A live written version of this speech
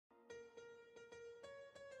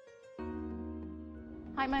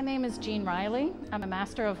Hi, my name is Jean Reilly. I'm a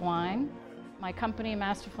Master of Wine. My company,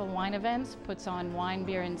 Masterful Wine Events, puts on wine,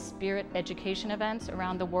 beer, and spirit education events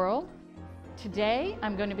around the world. Today,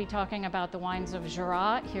 I'm going to be talking about the wines of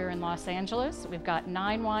Jura here in Los Angeles. We've got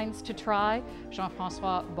 9 wines to try.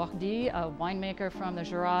 Jean-François, a winemaker from the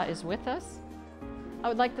Jura, is with us. I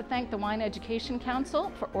would like to thank the Wine Education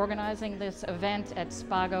Council for organizing this event at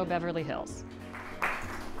Spago, Beverly Hills.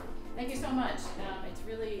 Thank you so much. It's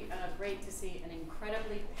really great to see an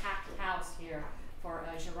incredibly packed house here for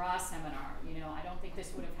a Jura seminar. You know, I don't think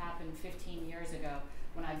this would have happened 15 years ago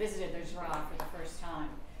when I visited the Jura for the first time.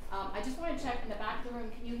 I just want to check in the back of the room.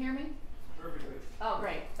 Can you hear me? Perfectly. Oh,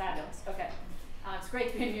 great. Fabulous. Okay. It's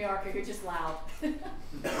great to be in New York. You're just loud.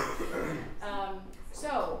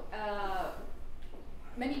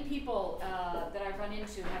 Many people that I've run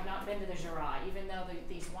into have not been to the Jura, even though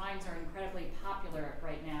these wines are incredibly popular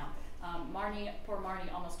right now. Poor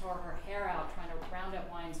Marnie almost tore her hair out trying to round up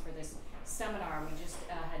wines for this seminar. We just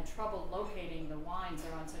had trouble locating the wines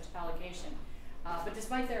that are on such allocation. But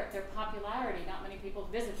despite their popularity, not many people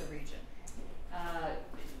visit the region.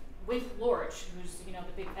 Wink Lorch, who's the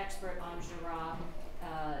big expert on Jura,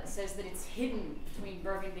 says that it's hidden between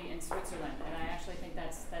Burgundy and Switzerland, and I actually think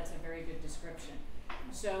that's a very good description.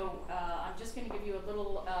 So I'm just going to give you a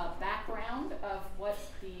little background of what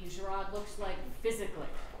the Jura looks like physically.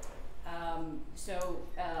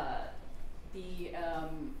 The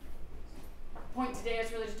point today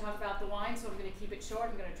is really to talk about the wine, so I'm going to keep it short.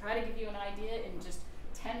 I'm going to try to give you an idea in just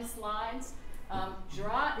 10 slides.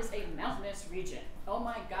 Jura is a mountainous region. Oh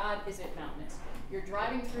my God, is it mountainous. You're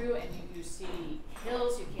driving through and you see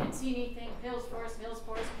hills, you can't see anything, hills, forest,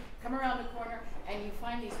 come around the corner and you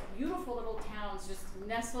find these beautiful little towns just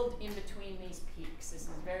nestled in between these peaks. This is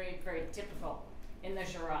very, very typical in the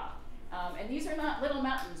Jura. And these are not little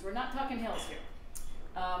mountains, we're not talking hills here.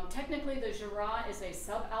 Technically, the Jura is a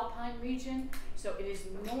subalpine region, so it is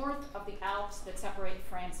north of the Alps that separate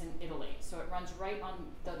France and Italy. So it runs right on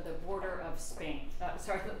the border of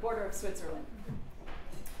the border of Switzerland.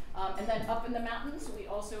 And then up in the mountains, we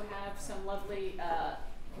also have some lovely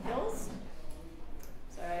hills.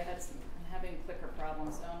 Sorry, I'm having clicker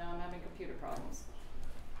problems. Oh no, I'm having computer problems.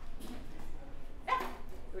 Yeah,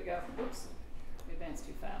 here we go. Oops, we advanced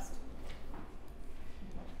too fast.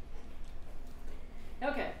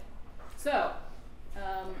 Okay, so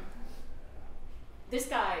this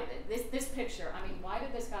guy, this picture, I mean, why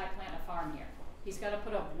did this guy plant a farm here? He's got to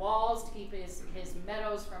put up walls to keep his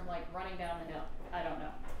meadows from running down the hill. I don't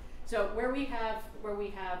know. So where we have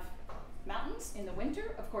mountains in the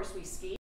winter, of course we ski.